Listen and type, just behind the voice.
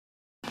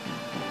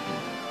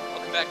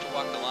Welcome back to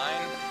Walk the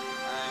Line.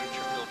 I'm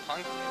Trivial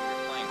Punk, and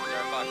we're playing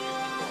Star Fox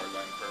 54,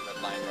 going for a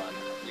red line run.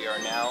 We are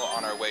now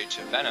on our way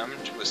to Venom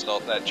to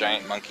assault that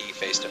giant monkey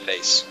face to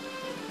face.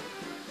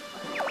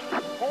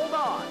 Hold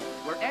on,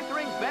 we're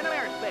entering Venom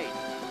airspace.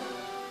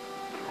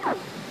 I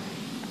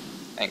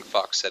think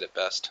Fox said it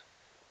best.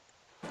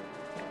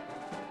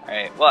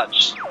 Alright,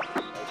 watch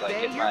as I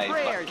Say get your my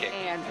butt prayers, kicked,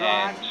 Android.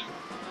 and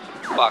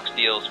Fox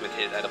deals with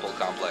his edible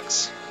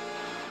complex.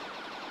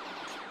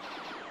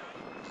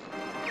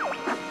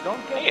 Don't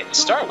get Hey, it's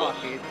Star Wolf.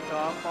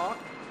 Fox.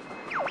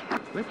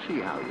 Let's see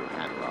how you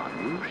handle our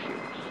new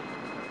ships.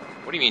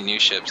 What do you mean new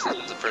ships? This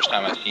is the first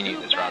time I've seen you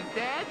this run.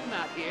 Dad's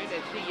not here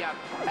to see ya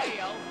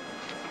fail.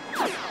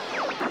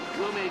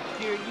 We'll make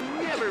sure you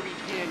never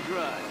regain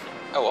Crud.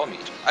 Oh, I'll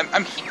meet.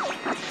 I'm here. We'll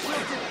just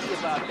see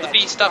about that.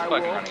 Libby, stop Star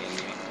fucking Wolf. running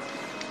into me.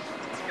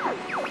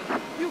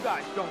 You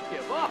guys don't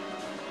give up.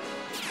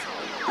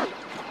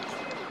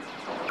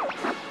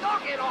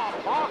 Knock it off,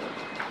 Fox.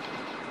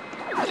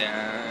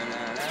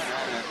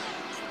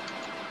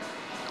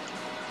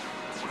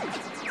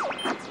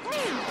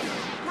 Hey,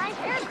 nice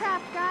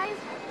aircraft, guys.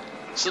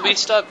 Slippy,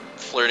 stop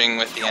flirting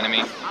with the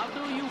enemy. I'll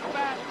do you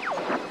fast.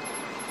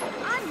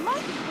 I'm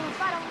multi-proof,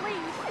 but at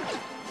least.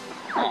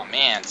 Oh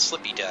man,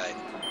 Slippy died.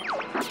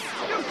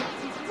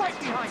 He's right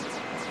behind you.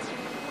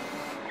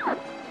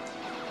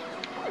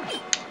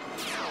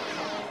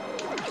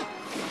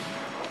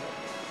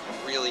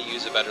 Really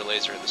use a better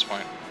laser at this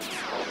point.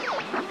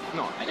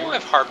 No, I know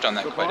I've harped on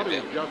that the quite a party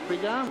bit, has just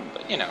begun.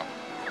 but you know,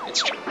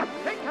 it's true.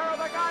 Take care of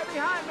the guy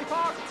behind me,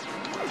 Fox.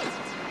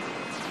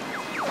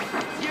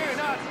 You're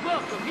not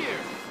welcome here.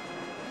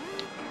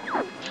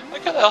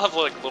 Like how they'll have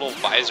like little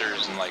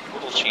visors and like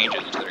little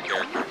changes to their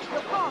character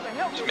Oh, the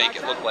hell to make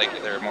it look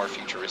like they're more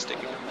futuristic,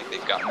 like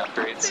they've gotten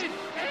upgrades. This can't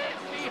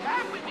be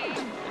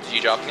happening. Did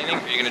you drop anything?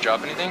 Are you gonna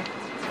drop anything?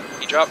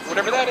 You drop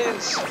whatever that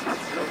is.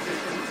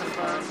 Location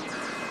confirmed.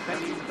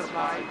 Sending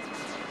supplies.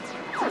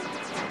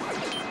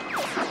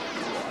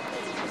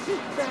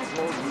 That's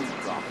all you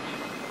got.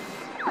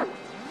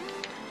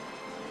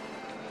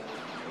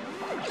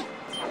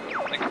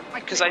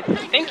 Like, because I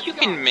think you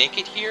can make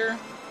it here,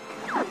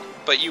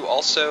 but you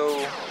also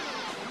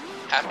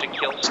have to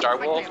kill Star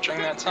Wolf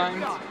during that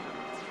time.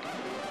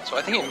 So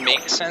I think it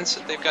makes sense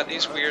that they've got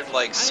these weird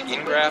like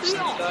skin grafts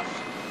and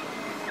stuff.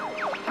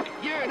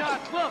 You're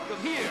not welcome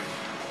here.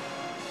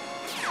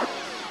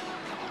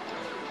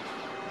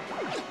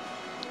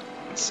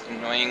 It's an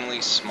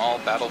annoyingly small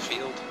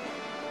battlefield.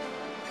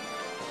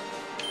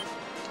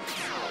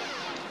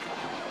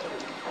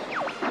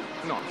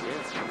 Not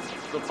yet.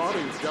 The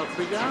party's just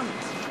begun.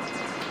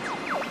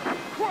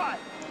 Crud!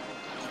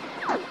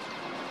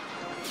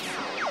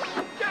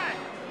 Dad,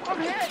 I'm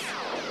hit!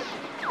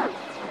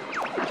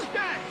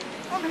 Dad,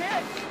 I'm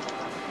hit!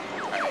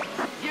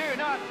 You're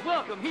not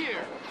welcome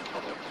here.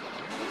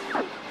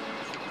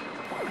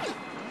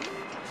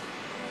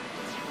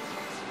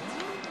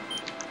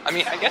 I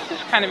mean, I guess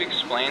this kind of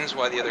explains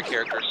why the other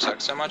characters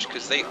suck so much,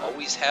 because they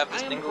always have the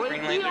single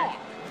green laser. I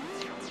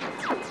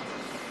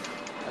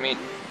mean,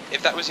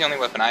 if that was the only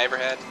weapon I ever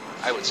had,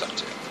 I would suck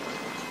too.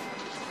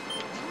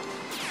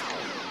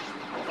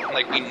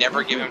 Like, we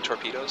never give him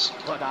torpedoes.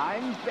 But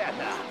I'm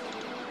better.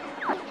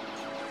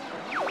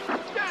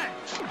 Dad,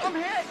 I'm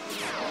hit!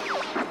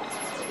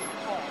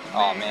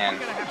 Oh man, I'm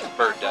gonna have to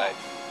Bird back died.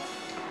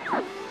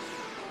 off.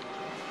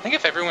 I think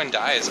if everyone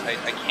dies, I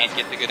can't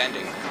get the good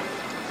ending.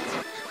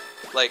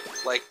 Like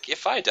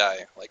if I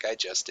die, like I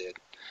just did.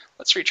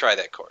 Let's retry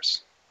that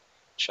course.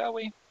 Shall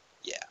we?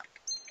 Yeah.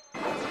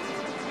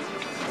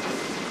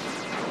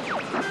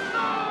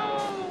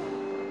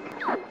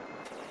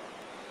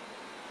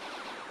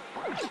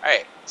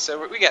 Alright,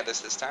 so we got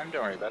this time,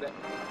 don't worry about it.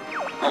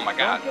 Oh my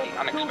god, the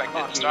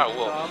unexpected Star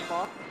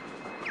Wolf.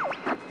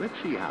 Let's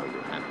see how you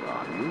handle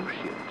our new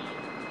ships.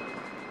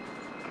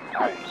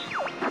 Alright.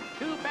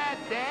 Too bad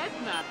Dad's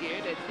not here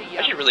to see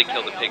I should really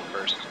kill the pig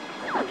first.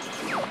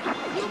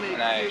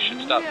 And I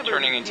should stop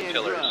turning into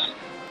pillars.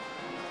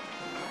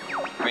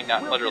 I mean,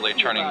 not literally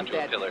turning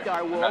into a pillar.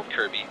 I'm not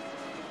Kirby.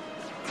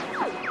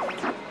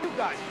 You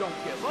guys don't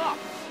give up.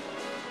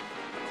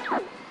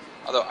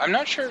 Although, I'm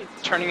not sure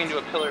turning into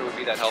a pillar would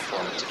be that helpful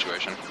in this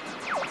situation.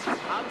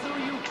 I'll do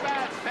you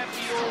fast,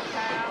 peppy old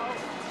pal.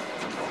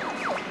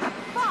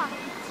 Fox,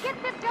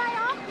 get this guy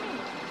off me.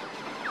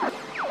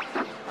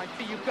 I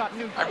see you've got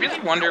new. I really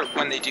wonder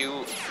when they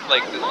do,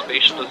 like, the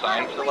spatial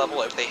design for the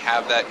level, if they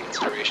have that in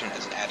consideration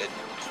as an added,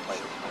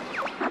 like,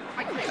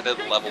 added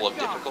level of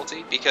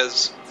difficulty,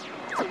 because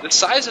the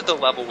size of the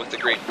level with the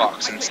Great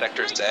Fox in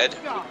Sector Z,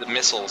 with the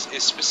missiles,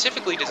 is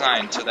specifically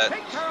designed so that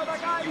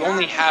you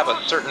only have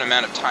a certain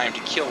amount of time to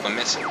kill the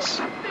missiles.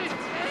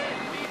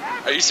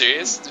 Are you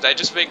serious? Did I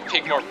just make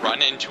Pigmore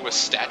run into a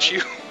statue?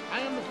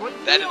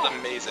 That is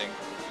amazing.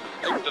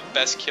 Like, the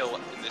best kill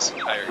in this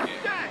entire game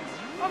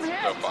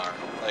so far.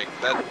 Like,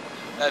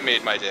 that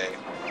made my day.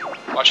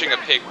 Watching a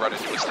pig run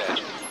into a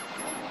statue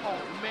Oh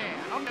man,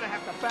 I'm gonna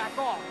have to back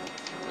off.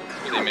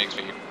 really makes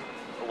me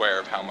aware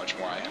of how much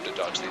more I have to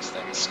dodge these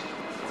things.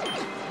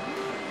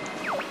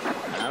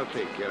 I'll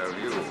take care of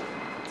you.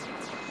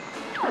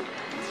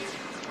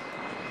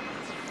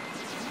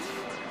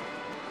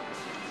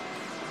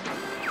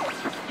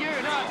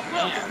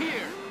 welcome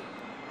here.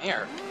 They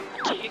are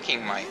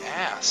kicking my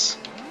ass.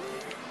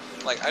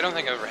 Like, I don't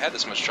think I've ever had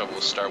this much trouble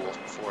with Star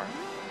Wolf before.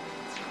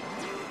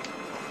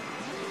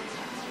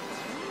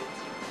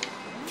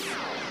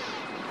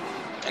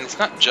 And it's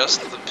not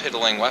just the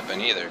piddling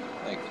weapon either.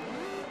 Like,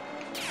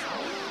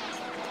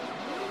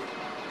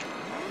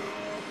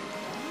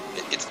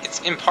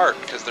 it's in part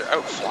because they're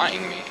out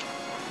flying me.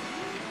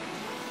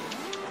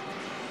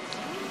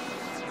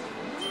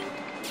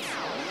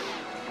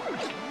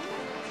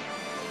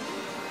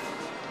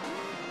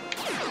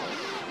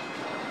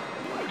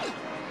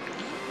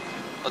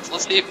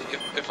 Let's see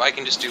if I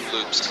can just do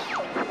loops.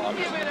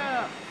 Give it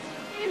up.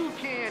 You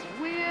can't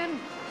win.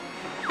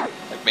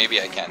 Like, maybe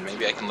I can.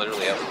 Maybe I can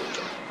literally outloop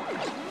them.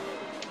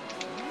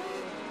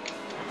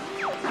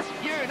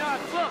 You're not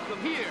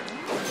welcome here.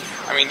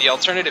 I mean, the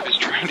alternative is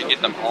trying to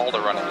get them all to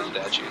run on the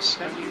statues.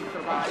 Can you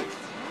survive?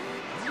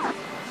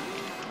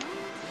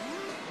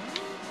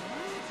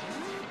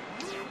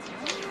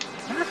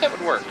 I wonder if that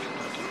would work.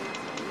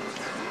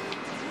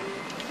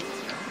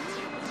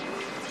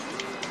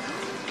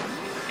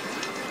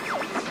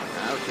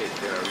 I'll take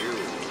care of you.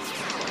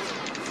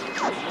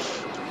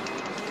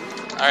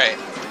 Alright.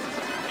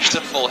 There's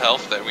a full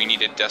health that we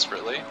needed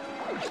desperately.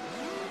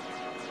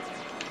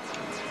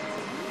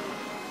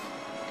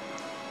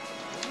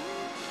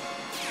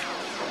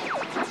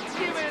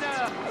 Give it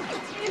up.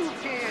 You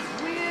can't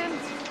win.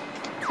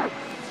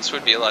 This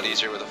would be a lot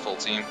easier with a full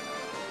team.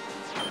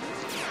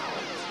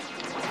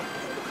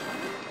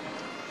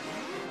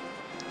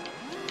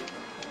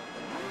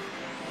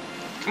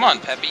 Come on,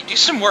 Peppy, do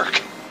some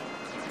work!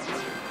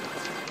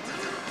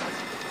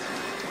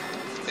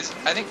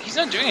 I think he's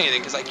not doing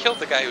anything because I killed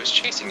the guy who was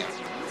chasing him.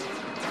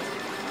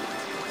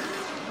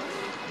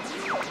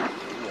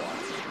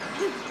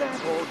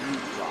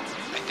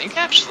 I think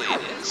actually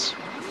it is.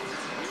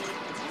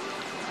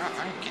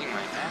 I'm getting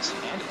my ass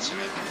handed to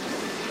me.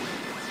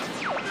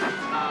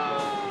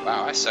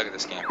 Wow, I suck at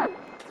this game.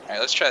 Alright,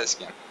 let's try this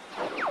again.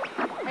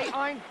 Hey,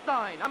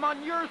 Einstein, I'm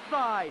on your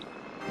side.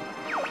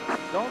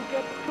 Don't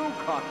get too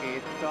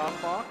cocky, Star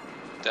Fox.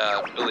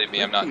 Believe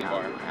me, I'm not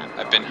anymore.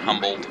 I've been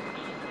humbled.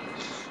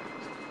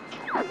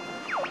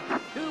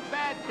 Too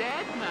bad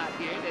Dad's not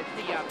here to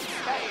see you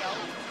fail.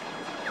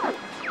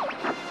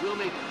 We'll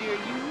make sure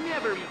you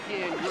never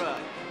regain Crud. I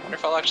wonder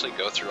if I'll actually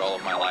go through all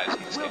of my lives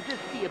in this We'll game.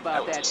 just see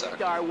about would that, suck.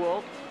 Star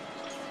Wolf.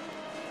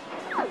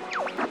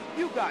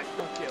 You guys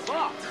don't give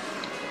up.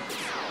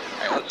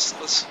 Alright,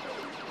 let's...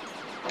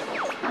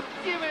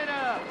 Give it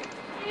up.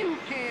 You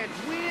can't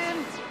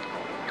win.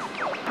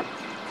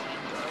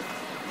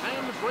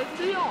 And break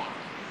the arm.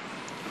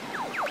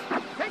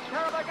 Take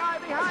care of the guy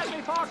behind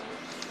me, Fox.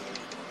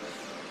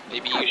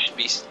 Maybe you should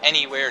be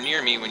anywhere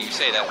near me when you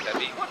say that,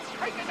 Peppy. What's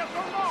taking us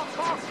so long,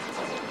 Fox?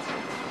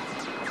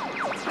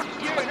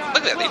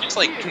 Look at that, they just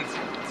like can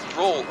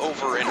roll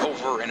over and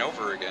over and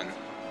over again.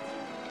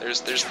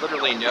 There's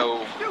literally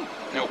no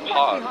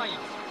pause.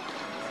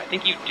 I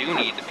think you do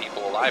need the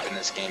people alive in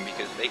this game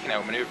because they can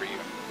outmaneuver you.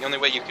 The only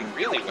way you can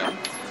really win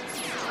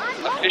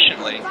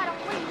efficiently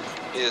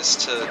is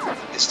to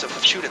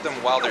shoot at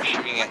them while they're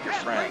shooting at your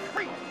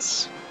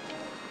friends.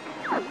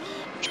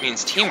 Which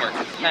means teamwork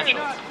is essential.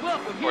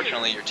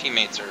 Unfortunately, your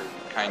teammates are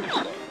kind of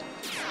slow.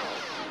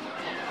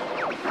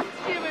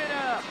 Give it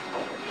up.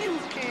 You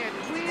can't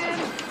win.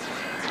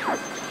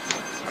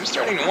 I'm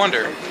starting to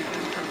wonder.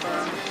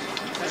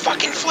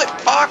 Fucking flip,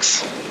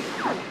 Fox!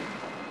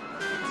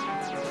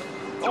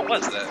 What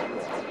was that?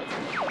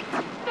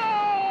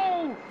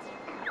 No!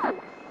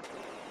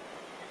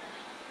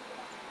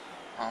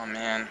 Oh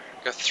man,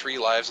 got 3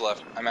 lives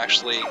left. I'm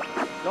actually...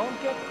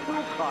 Don't get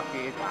too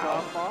cocky,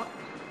 Star Fox.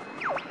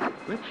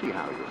 Let's see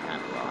how you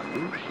handle our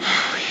new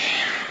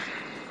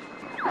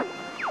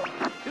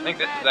I think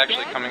this is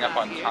actually coming up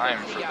on time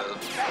for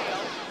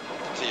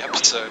the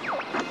episode.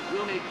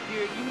 We'll make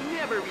sure you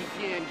never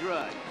regain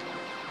Crud.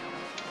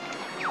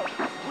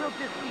 We'll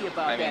just see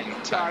about I mean,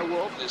 that, Star time.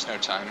 Wolf. There's no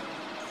time.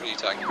 What are you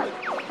talking about?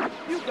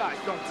 You guys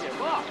don't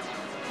give up.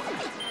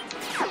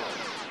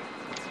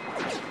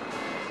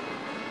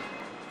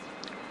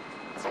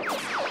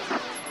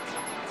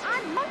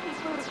 I'm monkey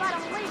food if I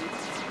don't leave.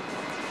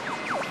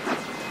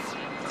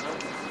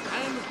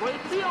 and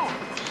break the arm.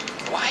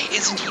 Why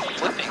isn't he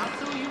flipping?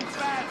 I'll do you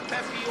fast,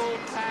 Peppy, old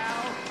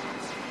pal.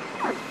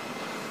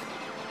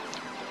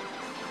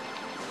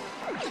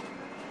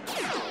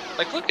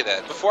 Like, look at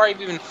that. Before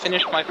I've even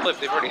finished my flip,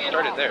 they've already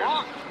started theirs.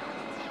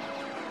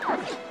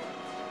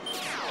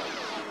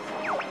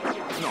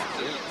 Not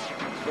this.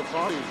 The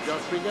party's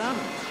just begun.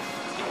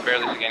 You can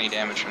barely take any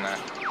damage from that.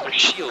 They're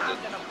shielded.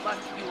 I'm gonna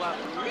bust you up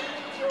real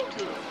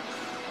good.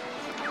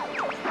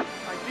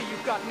 I see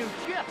you've got new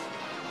shit.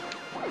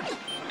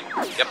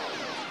 Yep.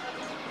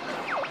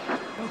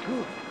 No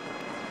good.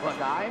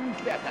 But I'm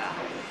better.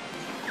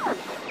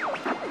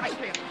 I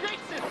can't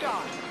shake this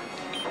guy.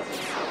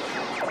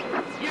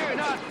 You're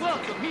not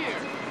welcome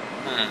here.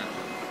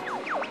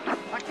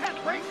 I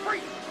can't break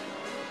free.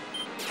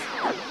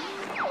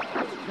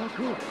 No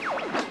good.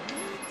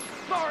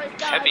 Sorry, guys.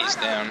 Peppy's I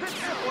gotta down. sit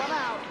this one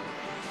out.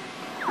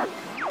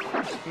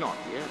 Not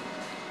yet.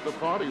 The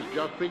party's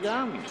just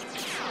begun.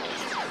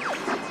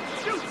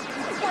 Shoot!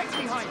 Right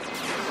behind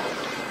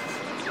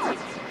you!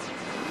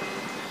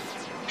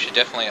 We should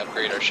definitely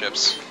upgrade our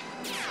ships.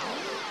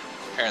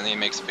 Apparently it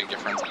makes a big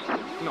difference.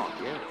 Not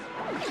yet.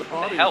 The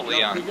party's hell, just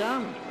Leon?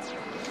 begun.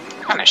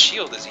 What kind of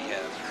shield does he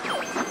have?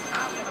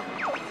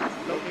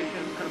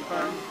 Location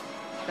confirmed.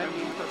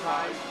 Sending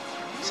supplies.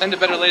 Send a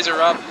better laser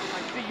up. I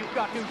see you've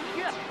got new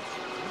ships.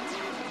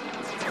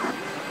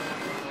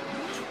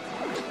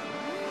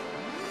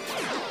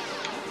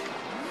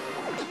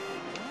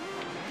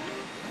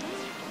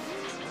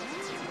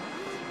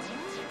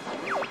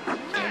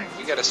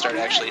 We gotta start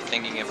actually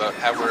thinking about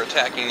how we're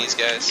attacking these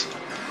guys.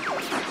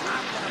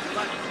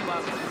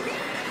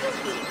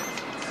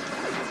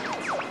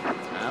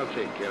 I'll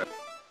take care of it.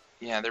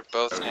 Yeah, they're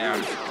both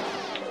down.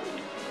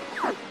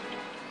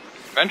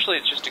 Eventually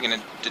it's just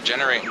gonna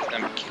degenerate into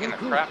them kicking the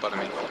crap out of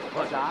me.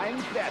 But I'm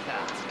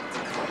better.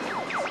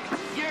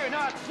 You're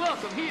not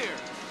welcome here.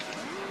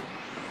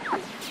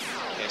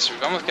 Okay, so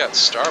we've almost got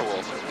Star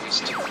Wolf at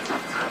least. I'm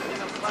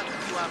gonna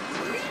bust you up.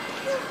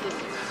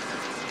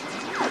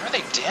 How are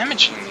they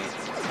damaging me?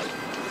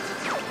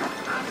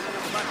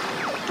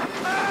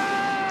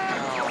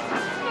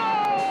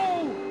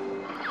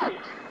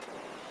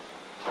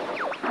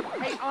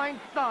 Hey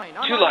Einstein,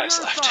 I'm 2 on lives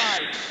your left.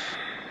 side.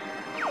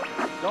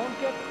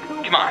 Don't get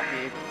too Come on.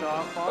 cocky,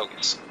 Starfox.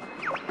 Focus.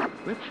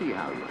 Let's see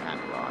how you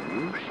handle our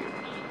new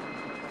ships.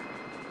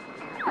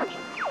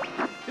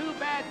 Too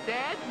bad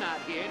Dad's not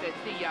here to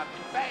see you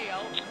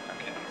fail.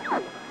 Okay.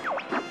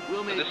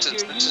 We'll make This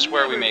sure is you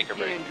where we never make or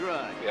break. stand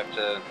drugs. We have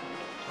to.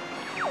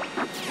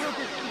 We'll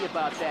just see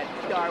about that,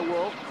 Star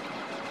Wolf.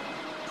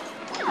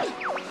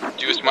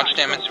 Do as much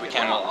damage as we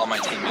can while all my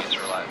teammates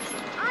are alive.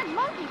 I'm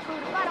monkey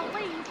food if I don't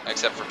leave.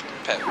 Except for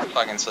Pet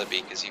fucking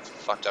Slippy, because he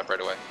fucked up right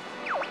away.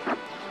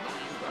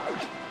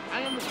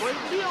 I am the great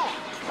Leon.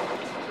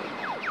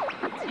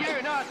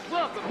 You're not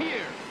welcome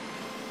here.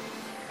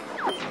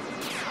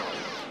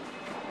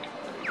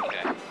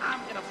 Okay. I'm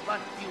gonna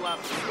bust you up.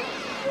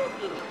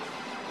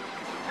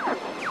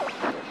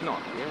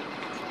 Not yet.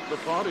 The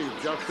party's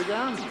just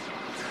begun.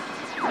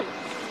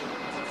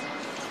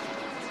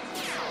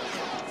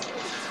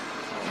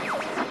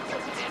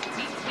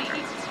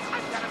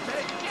 I've got a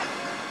better ship.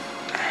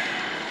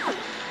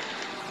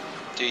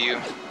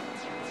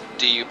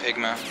 Do you,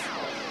 Pigma?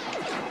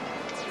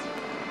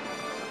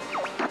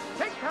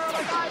 Take care of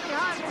the guy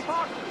behind me,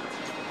 Fox.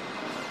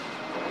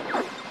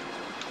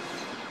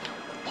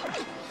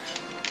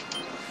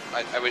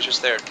 I was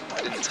just there.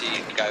 I didn't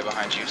see the guy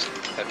behind you,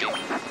 Peppy. I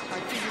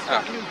see you've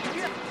got new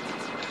ship.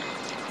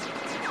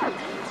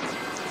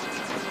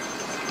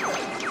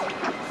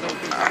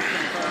 Location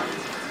confirmed.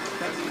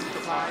 Sending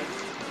supplies.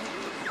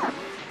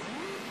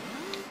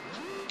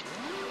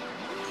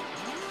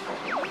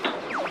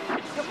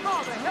 Your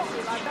father helped me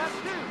like that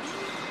too.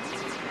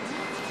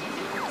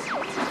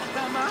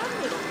 Come on,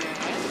 little man.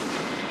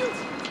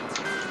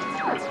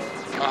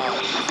 Oh,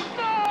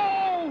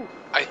 No!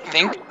 I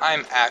think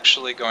I'm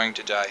actually going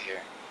to die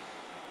here.